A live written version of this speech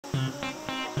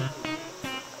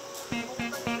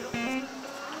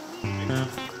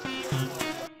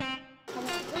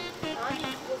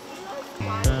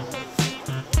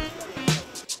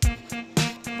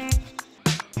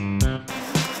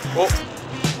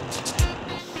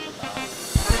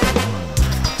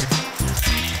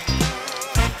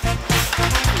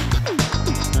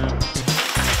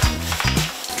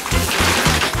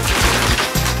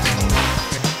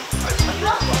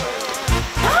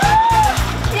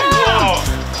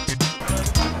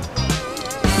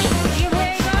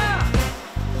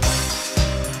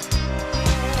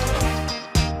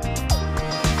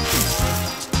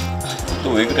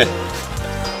그래.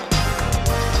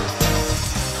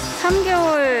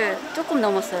 3개월 조금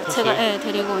넘었어요. 제가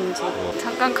데리고 온 지.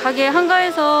 잠깐 가게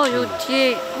한가해서 요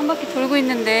뒤에 한 바퀴 돌고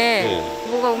있는데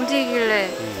뭐가 움직이길래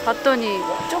봤더니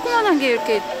조그만한 게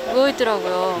이렇게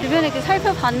누워있더라고요. 주변에 이렇게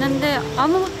살펴봤는데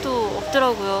아무것도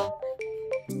없더라고요.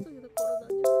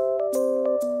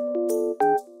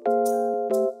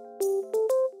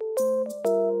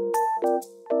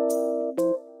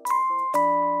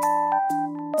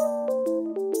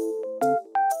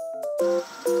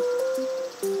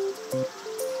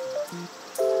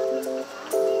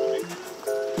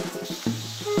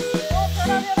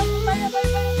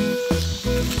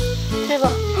 대박!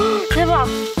 대박!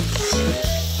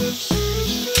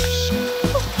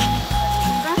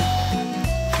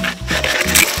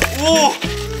 오!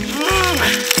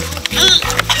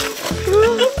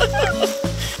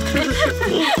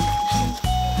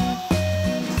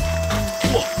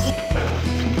 우와!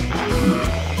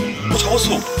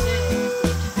 잡았어! 우와,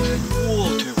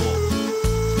 대박!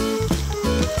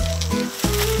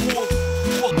 우와!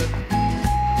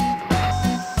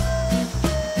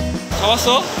 잡았어?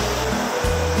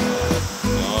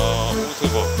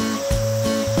 대박.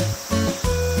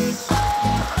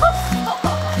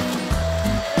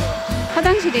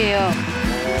 화장실이에요.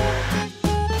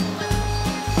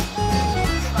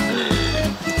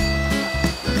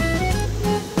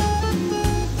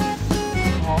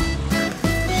 이거.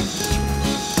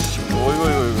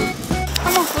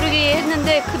 한번 부르기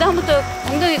했는데 그 다음부터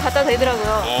엉덩이 갖다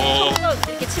대더라고요.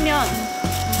 이렇게 치면.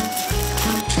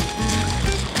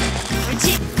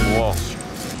 그렇지. 우와.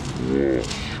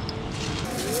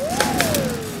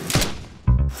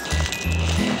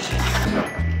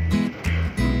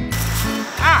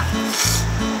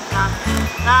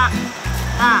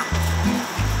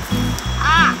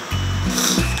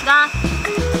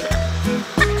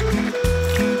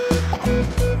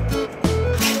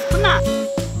 혼나.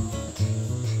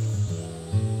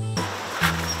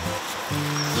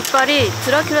 이빨이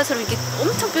드라큘라처럼 이렇게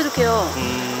엄청 뾰족해요.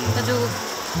 그래가지고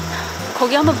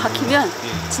거기 한번 박히면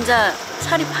진짜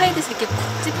살이 파이듯이 이렇게 콕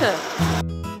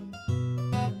찝혀요.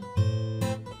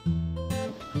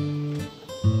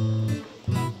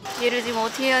 얘를 지금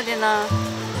어떻게 해야 되나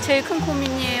제일 큰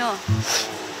고민이에요.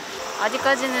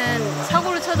 아직까지는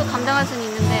사고를 쳐도 감당할 수는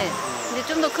있는데 근데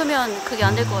좀 더 크면 그게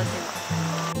안 될 것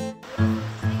같아요.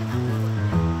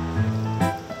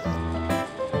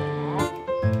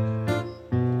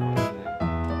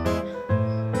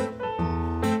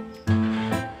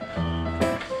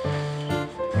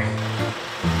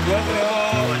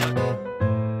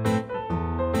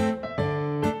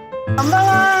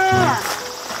 연방아!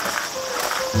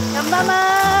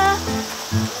 연방아!